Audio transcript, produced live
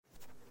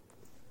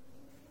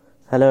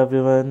Hello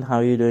everyone, how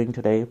are you doing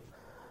today?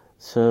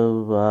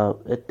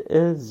 It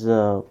is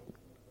an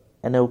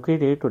okay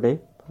day today,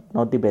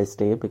 not the best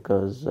day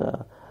because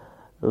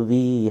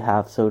we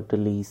have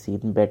certainly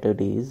seen better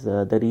days.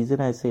 The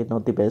reason I say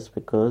not the best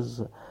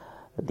because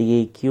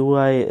the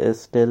AQI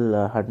is still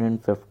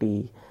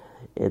 150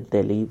 in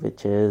Delhi,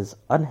 which is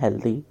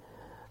unhealthy.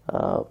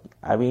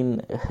 I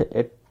mean,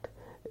 it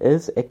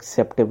is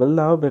acceptable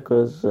now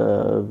because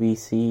we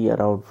see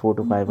around 4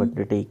 to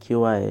 500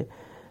 AQI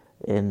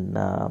in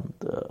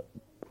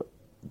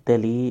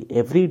Delhi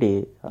every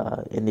day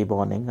in the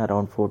morning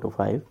around 4 to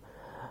 5,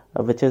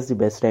 which is the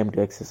best time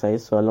to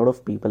exercise. So, a lot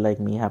of people like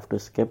me have to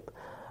skip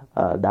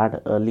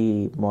that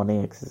early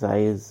morning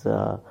exercise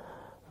where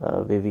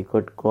we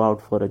could go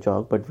out for a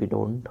jog, but we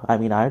don't. I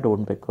mean, I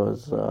don't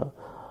because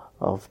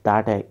of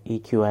that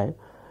AQI.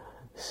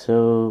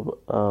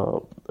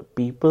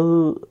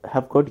 People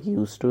have got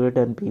used to it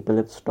and people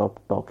have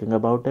stopped talking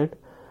about it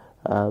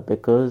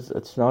because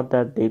it's not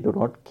that they do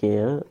not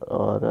care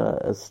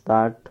or it's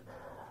not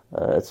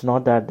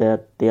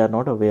that they are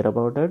not aware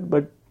about it,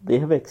 but they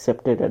have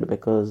accepted it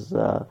because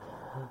the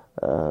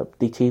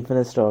chief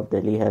minister of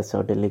Delhi has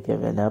certainly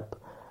given up.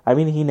 I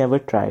mean, he never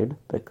tried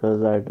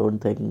because I don't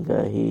think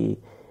he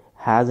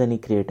has any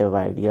creative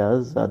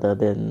ideas other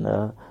than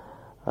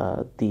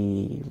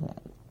the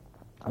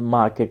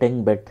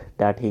marketing bit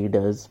that he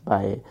does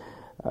by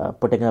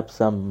putting up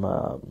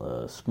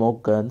some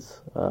smoke guns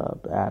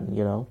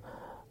and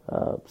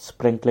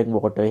sprinkling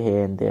water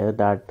here and there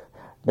that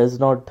does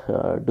not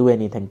do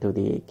anything to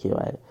the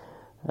AQI.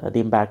 The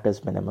impact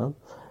is minimal,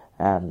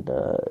 and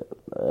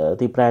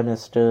the prime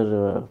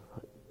minister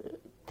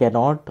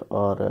cannot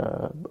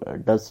or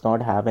does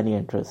not have any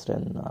interest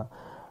in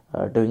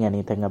doing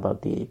anything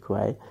about the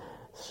AQI.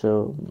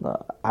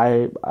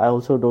 I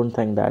also don't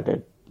think that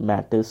it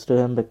matters to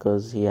him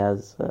because he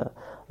has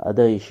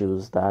other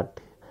issues that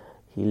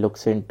he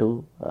looks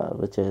into,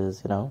 which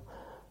is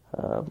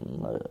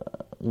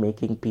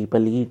making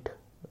people eat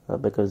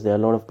because there are a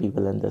lot of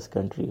people in this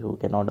country who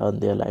cannot earn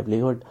their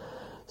livelihood.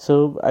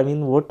 So, I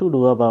mean, what to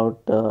do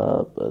about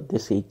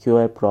this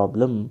AQI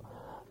problem,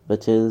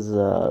 which is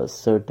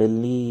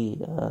certainly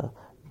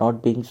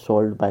not being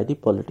solved by the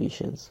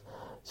politicians.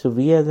 So,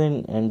 we as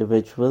an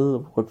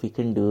individual, what we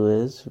can do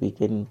is we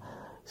can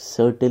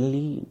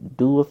certainly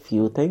do a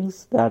few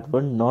things that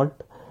would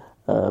not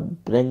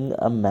bring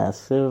a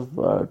massive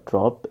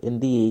drop in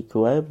the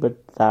AQI,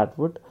 but that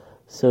would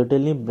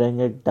certainly bring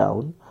it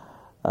down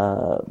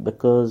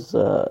because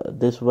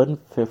this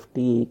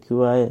 150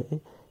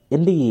 AQI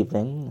in the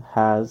evening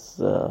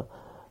um,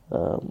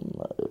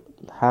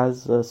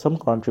 has some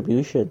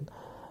contribution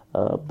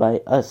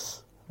by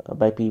us,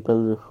 by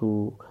people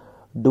who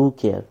do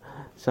care.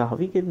 So how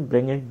we can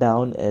bring it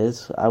down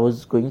is I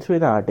was going through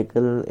an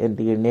article in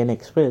the Indian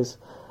Express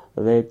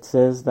where it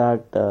says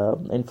that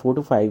in 4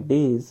 to 5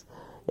 days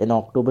in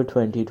October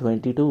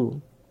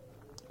 2022,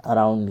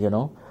 around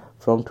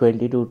from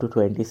 22 to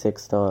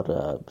 26th or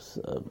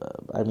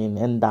I mean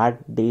in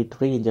that date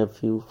range, a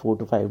few 4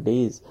 to 5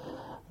 days,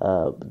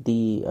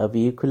 the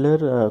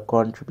vehicular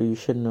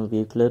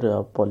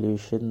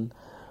pollution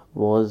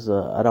was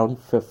around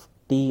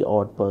 50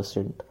 odd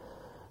percent.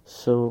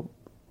 So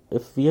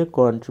if we are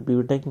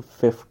contributing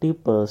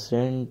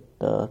 50%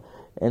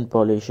 in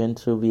pollution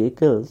through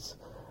vehicles,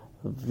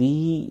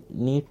 we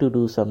need to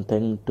do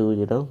something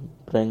to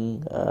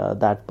bring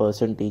that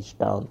percentage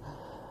down.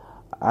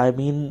 I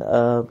mean,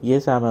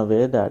 yes, I'm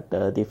aware that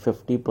the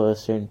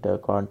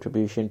 50%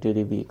 contribution to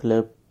the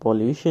vehicular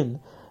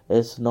pollution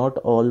is not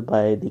all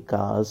by the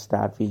cars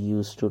that we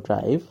used to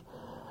drive.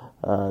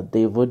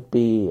 There would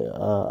be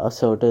a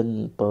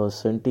certain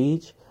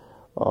percentage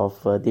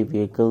of the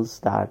vehicles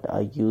that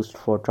are used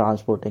for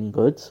transporting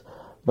goods,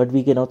 but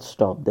we cannot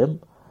stop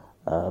them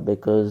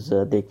because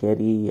they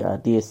carry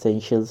the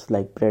essentials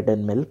like bread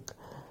and milk,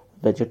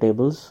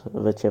 vegetables,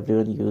 which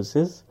everyone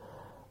uses.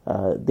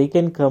 They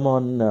can come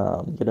on,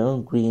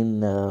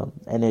 green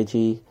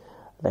energy,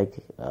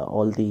 like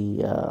all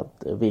the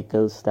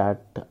vehicles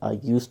that are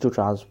used to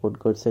transport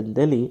goods in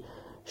Delhi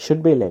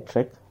should be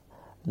electric.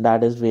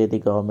 That is where the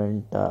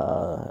government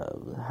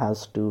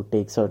has to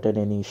take certain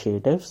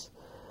initiatives.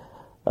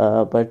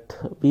 But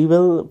we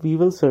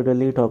will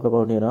certainly talk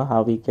about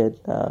how we can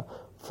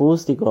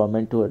force the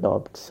government to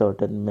adopt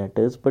certain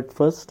matters. But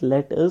first,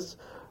 let us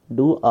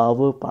do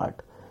our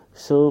part.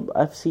 So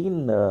I've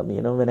seen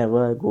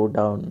whenever I go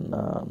down,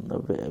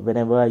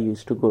 whenever I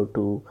used to go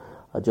to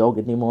a jog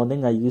in the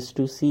morning, I used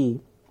to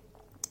see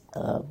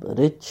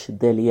rich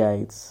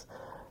delhiites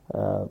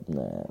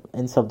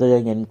in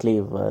Safdarjung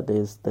enclave.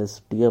 There's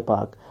this deer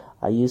park.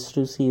 I used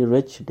to see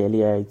rich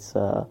delhiites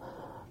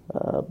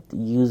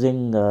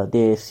using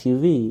their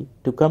SUV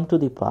to come to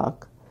the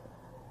park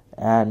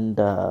and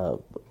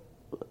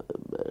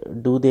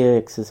do their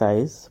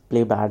exercise,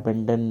 play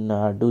badminton,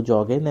 do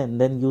jogging, and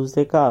then use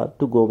their car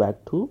to go back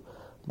to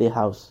their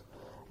house.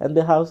 And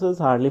the house is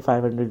hardly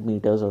 500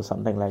 meters or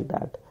something like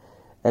that.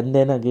 And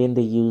then again,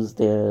 they use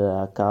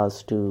their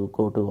cars to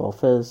go to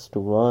office, to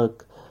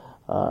work,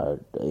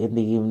 in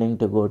the evening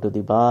to go to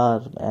the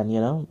bar and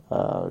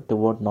to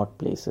whatnot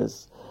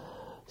places.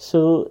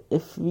 So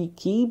if we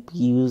keep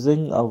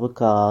using our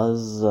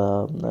cars,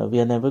 we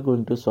are never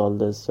going to solve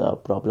this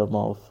problem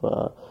of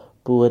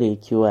poor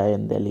AQI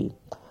in Delhi.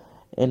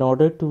 In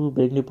order to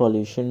bring the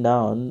pollution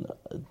down,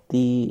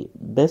 the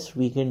best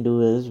we can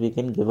do is we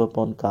can give up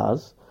on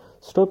cars,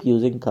 stop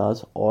using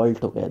cars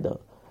altogether.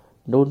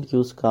 Don't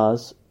use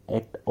cars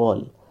at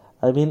all.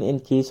 I mean, in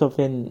case of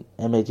an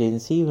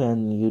emergency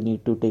when you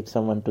need to take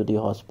someone to the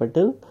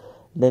hospital,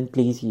 then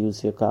please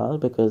use your car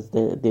because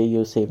there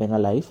you're saving a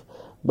life.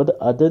 But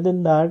other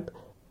than that,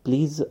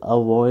 please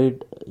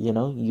avoid,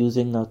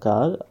 using a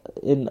car.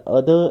 In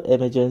other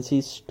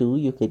emergencies too,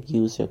 you can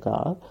use your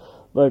car,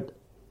 but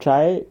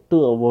try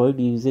to avoid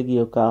using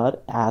your car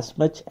as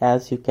much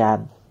as you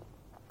can.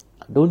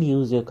 Don't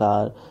use your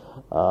car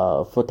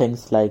for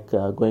things like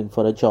going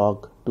for a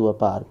jog to a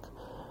park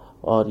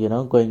or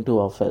going to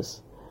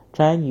office.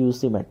 Try and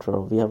use the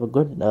metro. We have a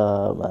good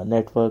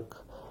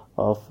network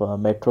of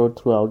metro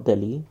throughout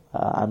Delhi.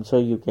 I'm sure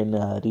you can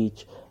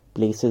reach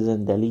places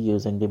in Delhi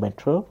using the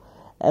metro,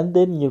 and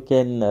then you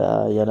can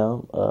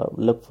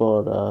look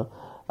for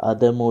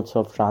other modes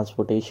of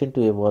transportation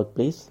to your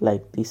workplace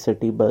like the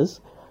city bus.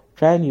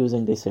 Try and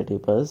using the city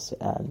bus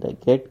and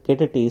get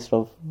a taste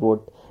of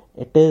what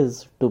it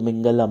is to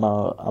mingle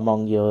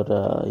among your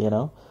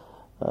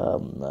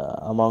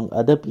among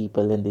other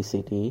people in the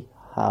city.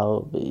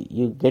 How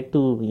you get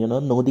to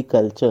know the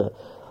culture.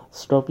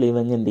 Stop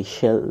living in the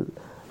shell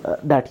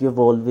that you've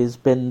always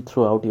been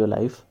throughout your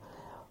life.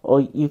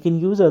 Or you can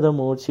use other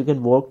modes. You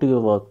can walk to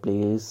your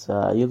workplace.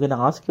 You can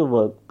ask your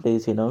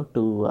workplace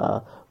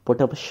to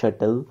put up a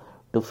shuttle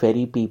to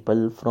ferry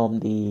people from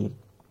the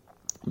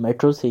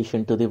metro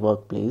station to the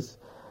workplace.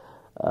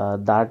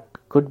 That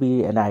could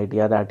be an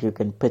idea that you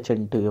can pitch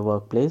into your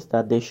workplace,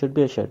 that there should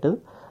be a shuttle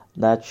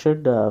that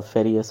should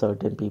ferry a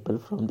certain people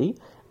from the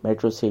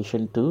metro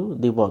station to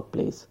the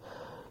workplace.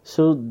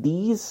 So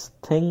these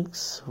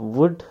things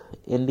would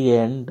in the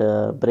end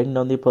bring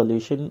down the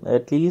pollution,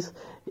 at least.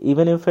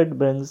 Even if it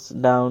brings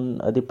down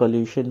the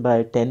pollution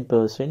by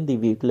 10%, the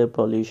vehicular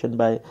pollution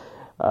by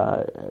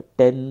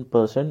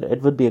 10%,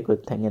 it would be a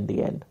good thing in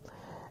the end.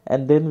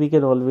 And then we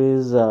can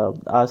always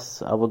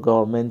ask our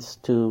governments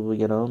to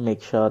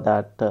make sure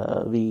that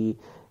we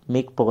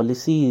make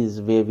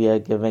policies where we are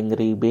giving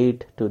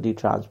rebate to the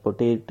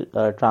transportation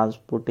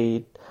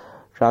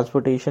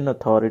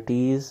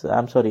authorities.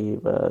 I'm sorry,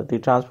 the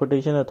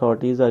transportation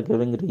authorities are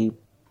giving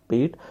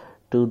rebate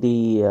to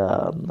the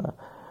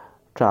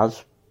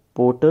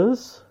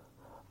transporters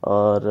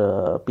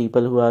or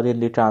people who are in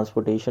the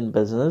transportation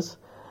business.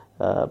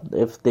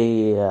 If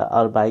they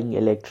are buying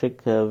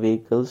electric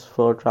vehicles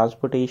for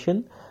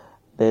transportation,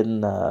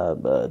 then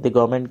the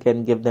government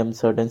can give them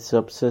certain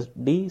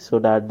subsidy so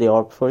that they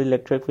opt for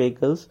electric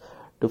vehicles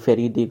to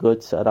ferry the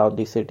goods around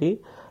the city.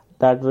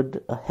 That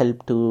would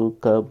help to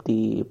curb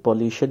the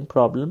pollution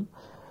problem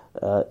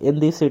in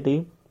the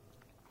city.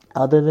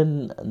 Other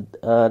than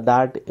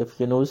that, if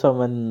you know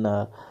someone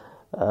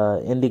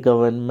in the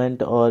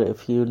government, or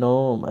if you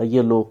know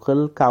your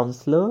local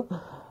councillor,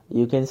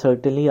 you can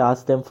certainly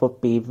ask them for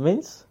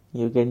pavements.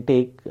 You can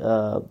take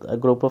a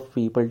group of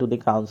people to the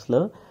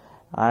councillor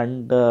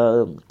and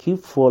keep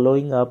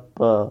following up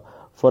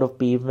for a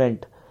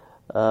pavement.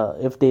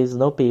 If there is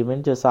no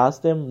pavement, just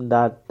ask them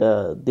that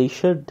they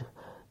should.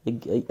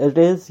 It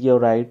is your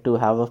right to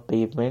have a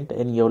pavement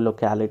in your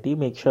locality.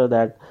 Make sure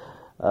that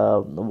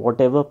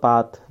whatever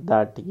path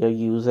that you're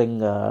using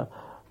to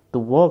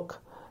walk,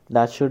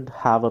 that should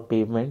have a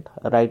pavement.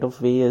 Right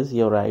of way is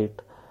your right.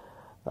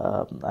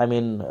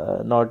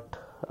 Not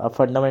a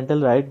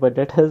fundamental right, but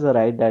it is a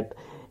right that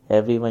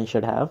everyone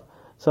should have.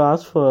 So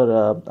ask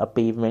for a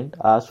pavement,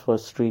 ask for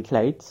street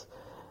lights,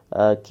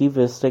 keep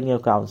visiting your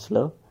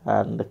counselor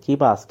and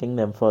keep asking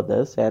them for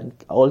this. And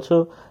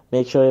also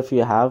make sure if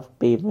you have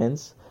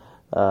pavements,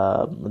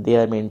 they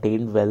are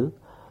maintained well.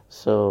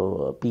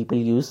 So people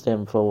use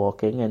them for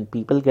walking and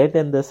people get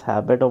in this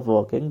habit of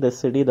walking. This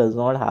city does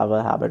not have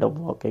a habit of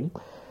walking.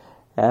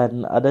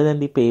 And other than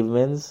the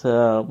pavements,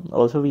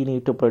 also we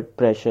need to put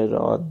pressure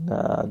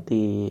on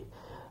the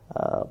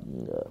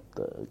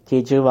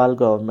Kejriwal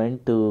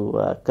government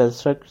to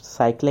construct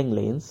cycling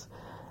lanes.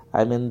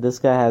 I mean, this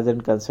guy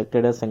hasn't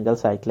constructed a single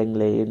cycling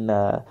lane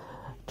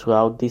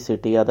throughout the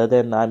city, other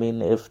than,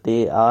 if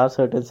there are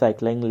certain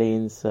cycling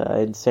lanes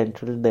in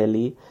central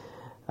Delhi.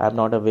 I'm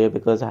not aware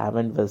because I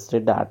haven't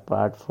visited that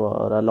part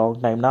for a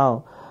long time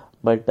now.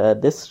 But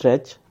this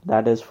stretch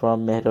that is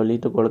from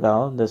Mehroli to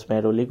Gurgaon, this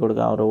Mehroli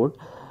Gurgaon road,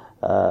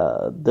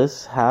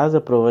 this has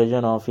a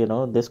provision of,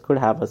 this could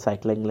have a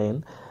cycling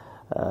lane.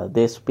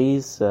 There's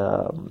space,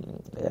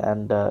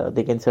 and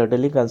they can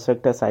certainly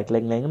construct a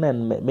cycling lane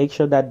and make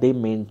sure that they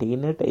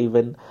maintain it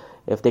even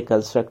if they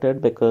construct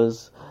it,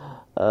 because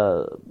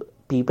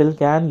people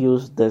can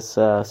use this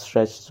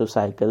stretch to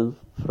cycle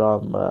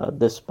from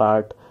this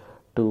part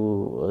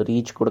to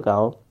reach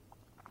Gurgaon.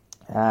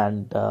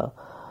 And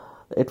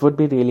it would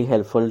be really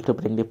helpful to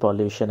bring the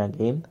pollution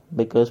again,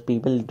 because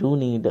people do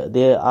need,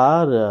 there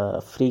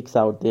are freaks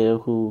out there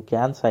who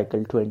can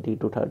cycle 20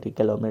 to 30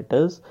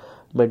 kilometers,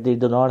 but they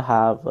do not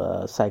have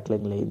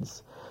cycling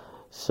lanes.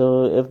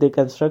 So if they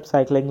construct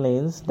cycling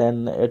lanes,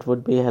 then it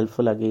would be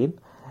helpful again.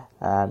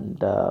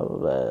 And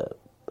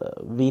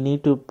we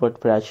need to put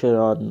pressure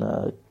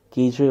on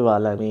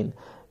Kejriwal. I mean,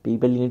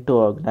 people need to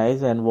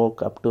organize and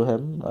walk up to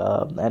him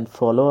and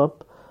follow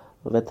up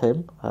with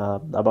him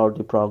about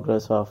the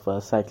progress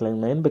of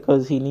cycling lane,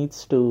 because he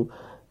needs to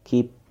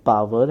keep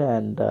power.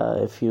 And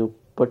if you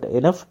put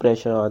enough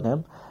pressure on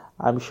him,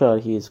 I'm sure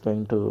he is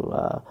going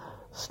to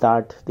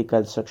start the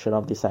construction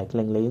of the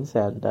cycling lanes,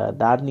 and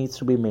that needs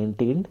to be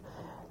maintained,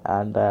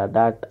 and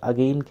that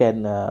again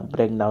can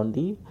bring down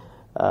the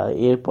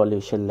air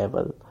pollution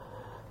level.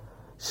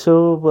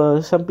 So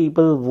some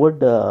people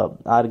would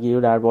argue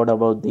that what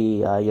about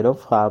the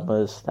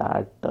farmers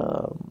uh,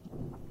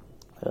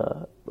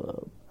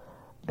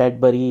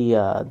 that bury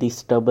the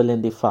stubble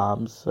in the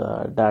farms,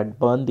 that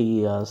burn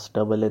the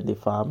stubble in the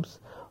farms.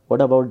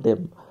 What about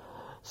them?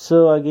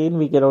 So again,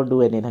 we cannot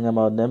do anything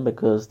about them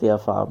because they are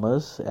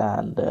farmers,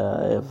 and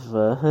if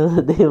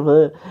they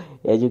were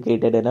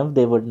educated enough,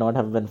 they would not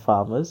have been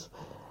farmers,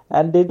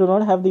 and they do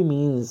not have the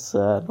means.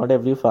 Not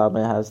every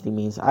farmer has the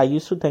means. I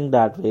used to think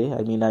that way.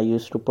 I mean, I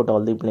used to put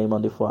all the blame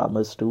on the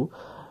farmers too,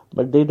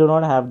 but they do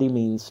not have the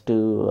means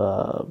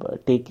to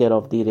take care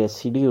of the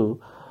residue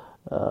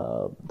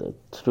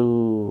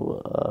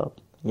through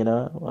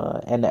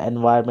an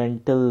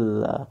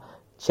environmental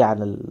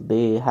channel.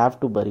 They have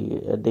to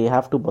they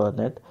have to burn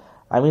it.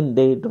 I mean,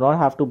 they do not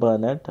have to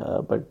burn it,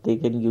 but they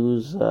can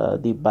use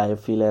the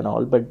biofuel and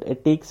all, but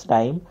it takes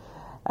time,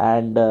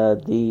 and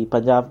the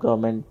Punjab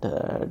government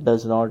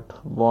does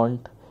not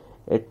want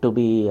it to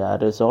be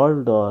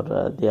resolved,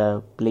 or they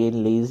are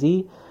plain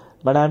lazy.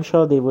 But I'm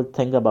sure they would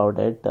think about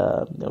it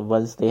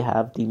once they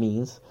have the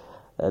means.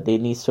 There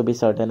needs to be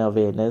certain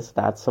awareness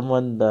that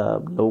someone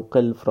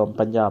local from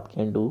Punjab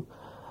can do,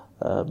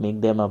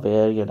 make them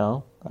aware,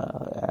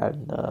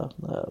 and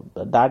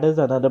that is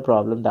another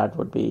problem that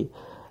would be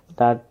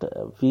that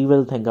we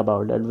will think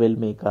about it. We'll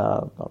make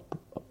a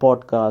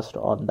podcast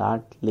on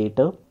that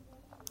later.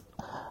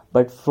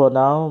 But for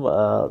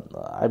now,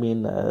 I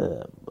mean,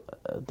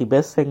 the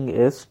best thing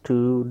is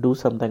to do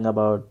something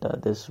about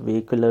this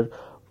vehicular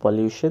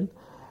pollution.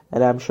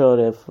 And I'm sure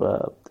if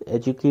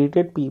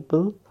educated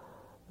people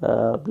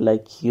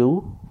like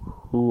you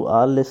who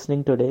are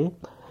listening today,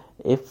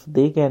 if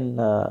they can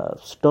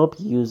stop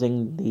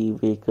using the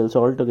vehicles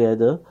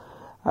altogether,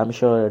 I'm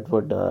sure it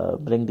would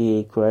bring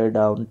the AQI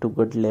down to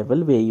good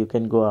level where you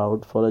can go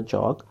out for a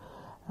jog,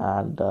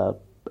 and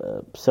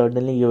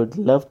certainly you would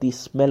love the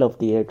smell of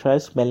the air. Try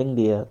smelling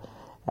the air,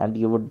 and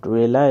you would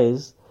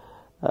realize,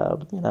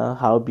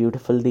 how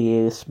beautiful the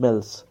air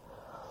smells.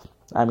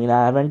 I mean,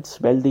 I haven't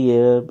smelled the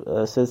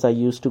air since I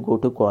used to go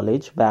to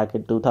college back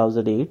in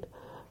 2008.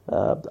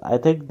 I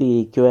think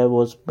the AQI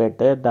was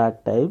better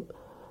that time.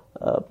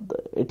 Uh,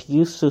 it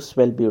used to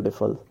smell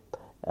beautiful.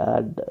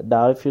 And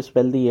now, if you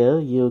smell the air,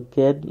 you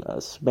can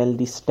smell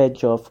the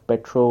stench of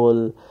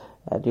petrol,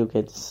 and you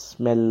can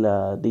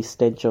smell the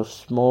stench of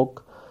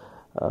smoke.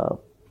 Uh,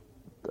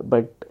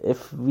 but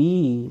if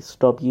we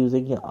stop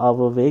using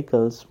our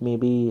vehicles,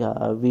 maybe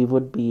we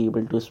would be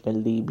able to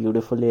smell the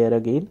beautiful air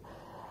again.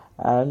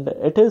 And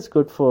it is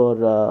good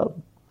for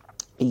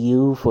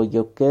you, for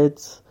your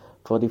kids,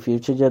 for the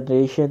future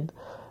generation,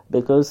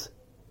 because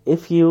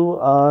if you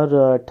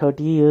are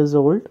 30 years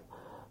old,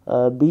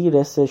 be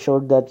rest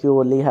assured that you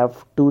only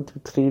have 2 to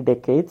 3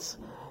 decades.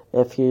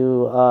 If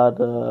you have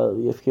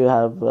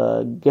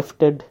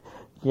gifted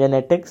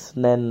genetics,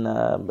 then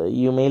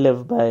you may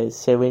live by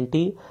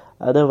 70.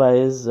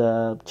 Otherwise,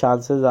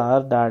 chances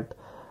are that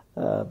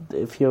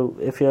if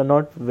you're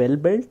not well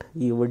built,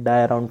 you would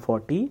die around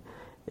 40.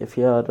 If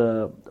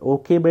you're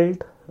okay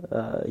built,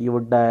 you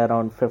would die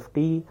around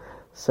 50.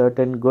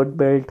 Certain good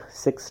built,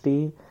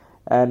 60.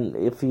 And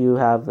if you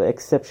have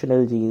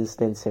exceptional genes,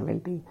 then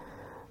 70.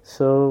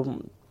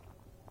 So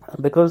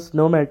because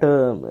no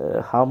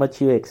matter how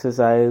much you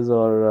exercise,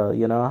 or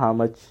how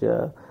much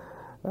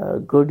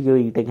good your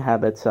eating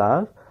habits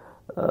are,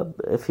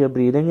 if you're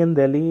breathing in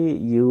Delhi,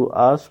 you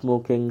are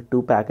smoking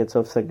 2 packets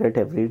of cigarette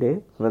every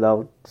day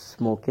without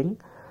smoking.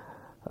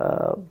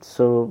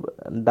 So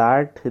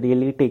that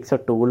really takes a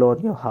toll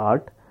on your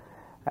heart,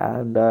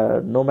 and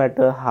no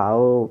matter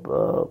how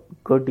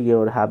good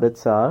your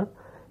habits are,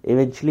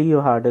 eventually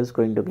your heart is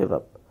going to give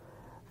up.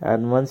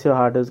 And once your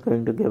heart is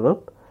going to give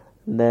up,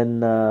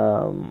 then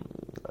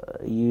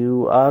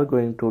you are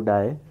going to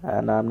die.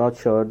 And I'm not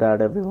sure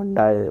that everyone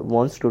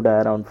wants to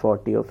die around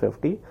 40 or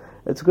 50.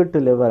 It's good to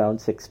live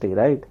around 60,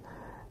 right?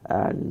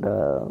 And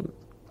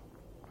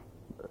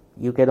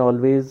you can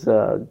always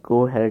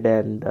go ahead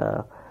and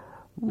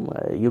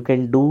you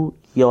can do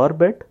your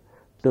bit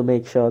to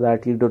make sure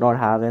that you do not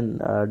have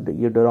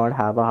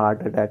a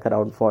heart attack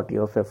around 40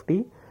 or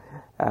 50,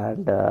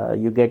 and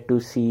you get to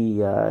see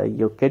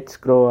your kids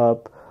grow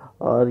up,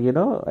 or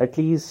at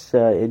least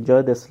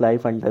enjoy this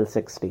life until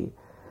 60.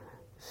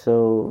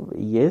 So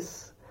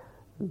yes,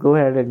 go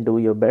ahead and do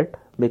your bit,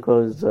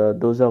 because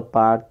those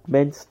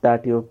apartments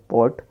that you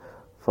bought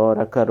for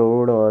a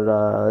crore,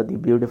 or the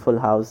beautiful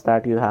house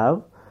that you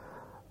have,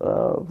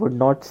 would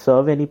not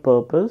serve any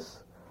purpose.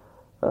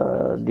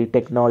 The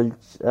technology,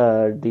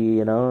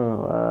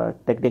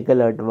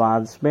 technical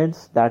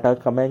advancements that are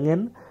coming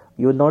in,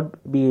 you will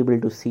not be able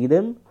to see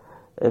them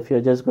if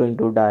you're just going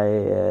to die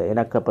in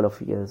a couple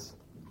of years.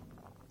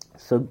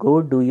 So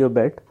go do your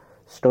bit.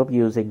 Stop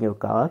using your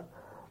car.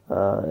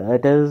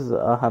 It is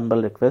a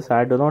humble request.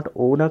 I do not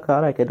own a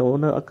car. I can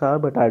own a car,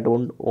 but I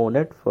don't own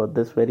it for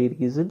this very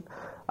reason.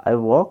 I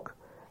walk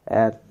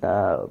and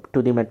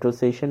to the metro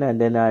station, and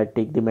then I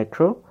take the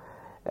metro,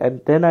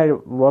 and then I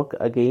walk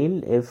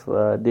again if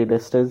the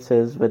distance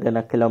is within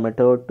a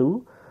kilometer or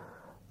two,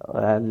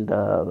 and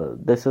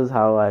this is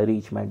how I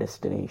reach my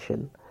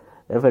destination.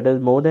 If it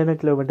is more than a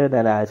kilometer,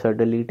 then I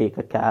certainly take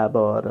a cab,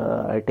 or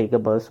I take a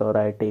bus, or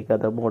I take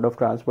other mode of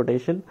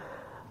transportation.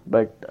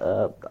 But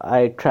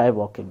I try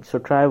walking. So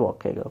try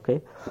walking,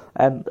 okay?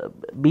 And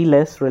be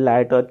less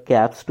reliant on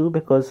cabs too,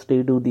 because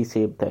they do the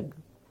same thing.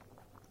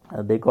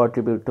 They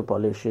contribute to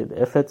pollution.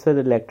 If it's an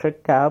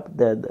electric cab,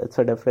 then it's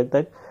a different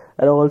thing.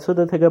 And also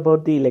the thing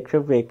about the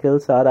electric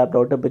vehicles are, I'm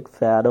not a big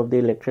fan of the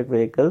electric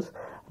vehicles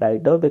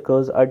right now,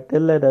 because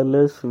until and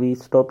unless we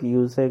stop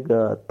using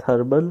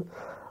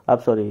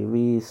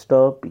we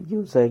stop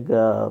using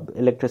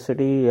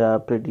electricity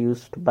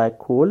produced by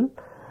coal,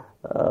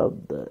 uh,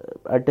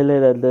 until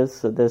and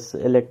unless this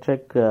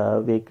electric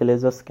vehicle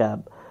is a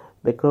scam,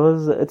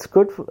 because it's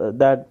good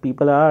that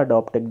people are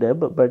adopting them,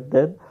 but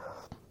then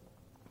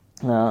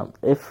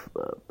if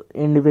all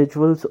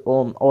individuals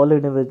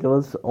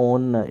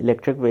own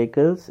electric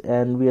vehicles,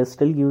 and we are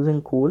still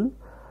using coal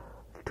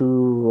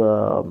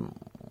to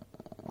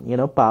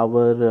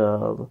power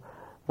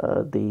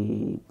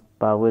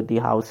the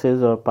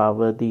houses, or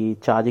power the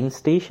charging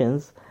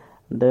stations,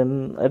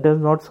 then it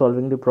is not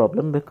solving the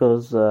problem,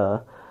 because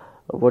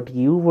what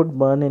you would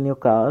burn in your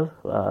car,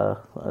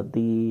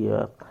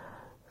 the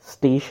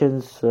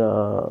stations,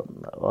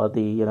 or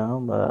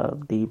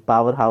the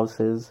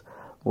powerhouses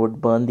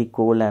would burn the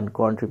coal and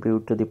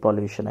contribute to the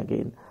pollution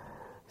again.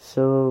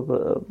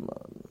 So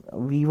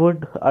we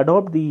would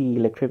adopt the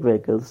electric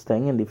vehicles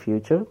thing in the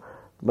future,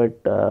 but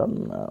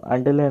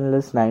until and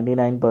unless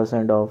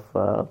 99% of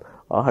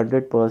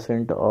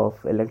 100%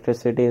 of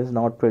electricity is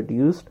not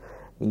produced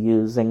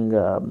using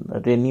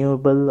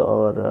renewable,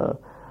 or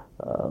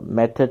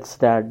methods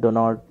that do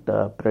not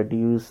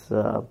produce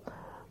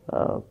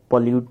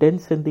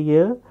pollutants in the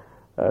air,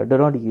 do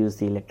not use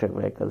the electric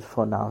vehicles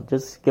for now.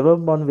 Just give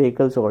up on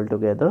vehicles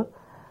altogether,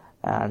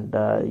 and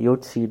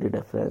you'd see the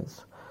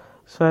difference.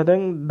 So I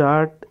think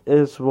that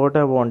is what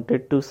I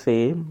wanted to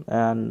say,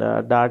 and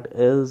that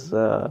is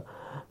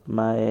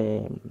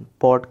my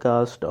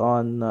podcast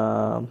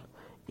on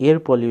air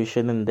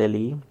pollution in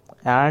Delhi,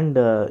 and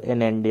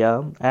in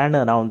India, and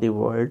around the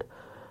world,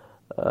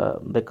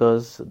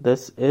 because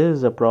this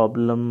is a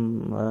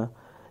problem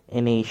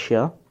in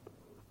Asia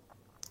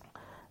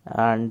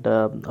and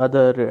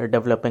other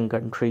developing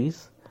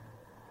countries.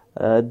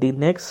 The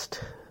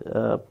next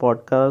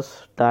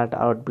podcast that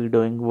I would be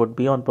doing would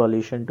be on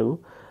pollution too.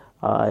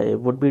 I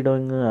would be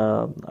doing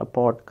a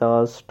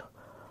podcast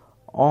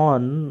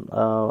on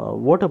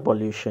water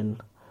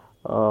pollution,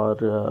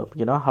 or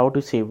how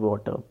to save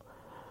water.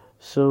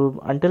 So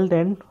until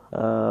then,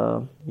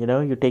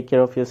 you take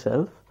care of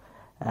yourself,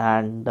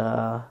 and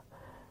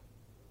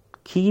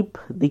keep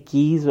the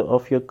keys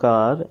of your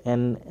car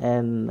in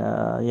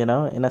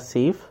a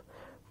safe.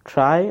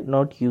 Try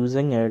not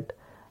using it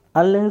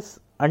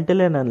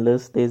until and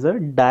unless there's a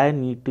dire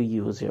need to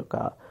use your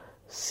car.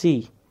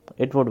 See,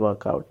 it would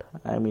work out.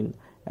 I mean,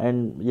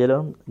 and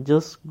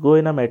just go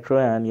in a metro,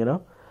 and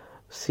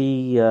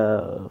see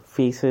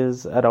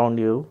faces around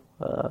you,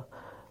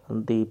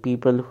 the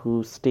people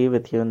who stay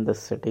with you in this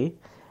city,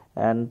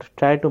 and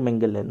try to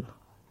mingle in.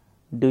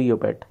 Do your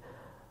bit.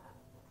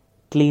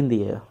 Clean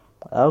the air.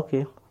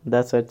 Okay,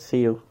 that's it.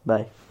 See you.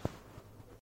 Bye.